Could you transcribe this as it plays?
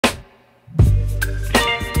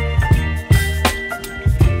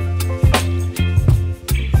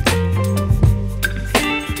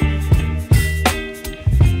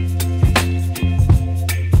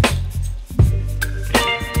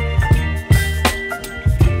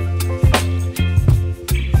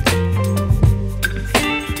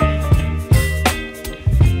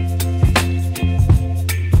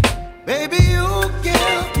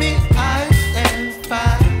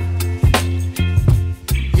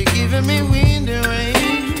giving me wind and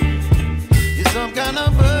rain. You're some kind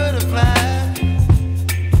of butterfly.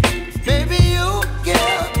 Baby, you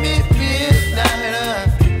give me midnight.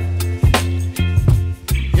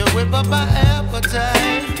 You whip up my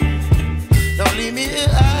appetite. Don't leave me here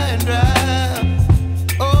high and dry.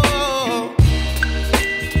 Oh,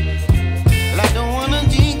 well, I don't wanna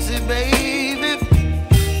jinx it, baby.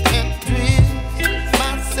 Can't twist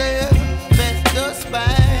myself at the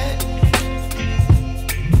spine.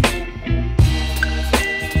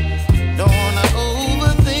 Don't wanna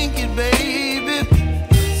overthink it, baby.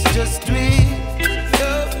 It's just twist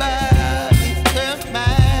your body and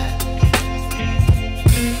mine.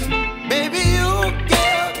 Baby, you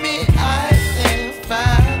give me ice and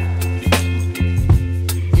fire.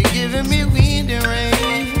 You're giving me wind and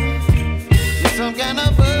rain. You're some kind of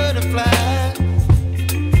butterfly.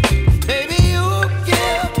 Baby, you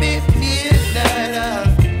give me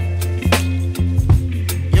midnight.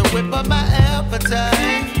 You whip up my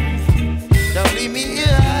appetite. Don't leave me here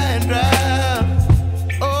high and dry.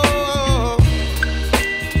 Oh,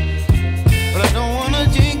 but I don't wanna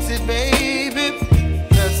jinx it, baby.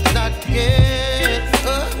 Let's not get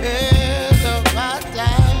ahead of my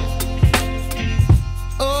time.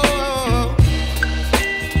 Oh,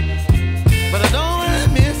 but I don't wanna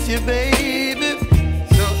miss you, baby.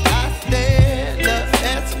 So I stand up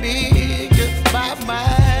and speak just my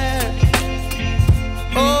mind.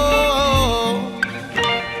 Oh.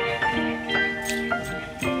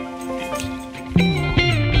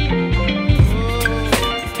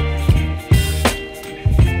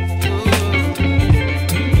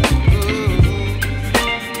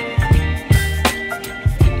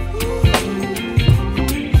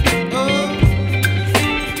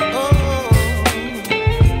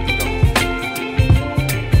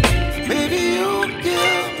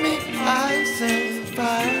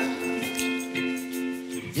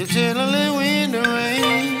 You're chilling wind and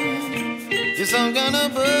rain. You're some kind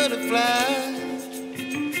of butterfly.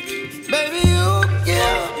 Baby, you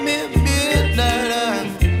give me midnight.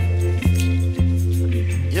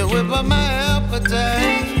 You whip up my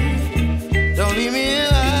appetite. Don't leave me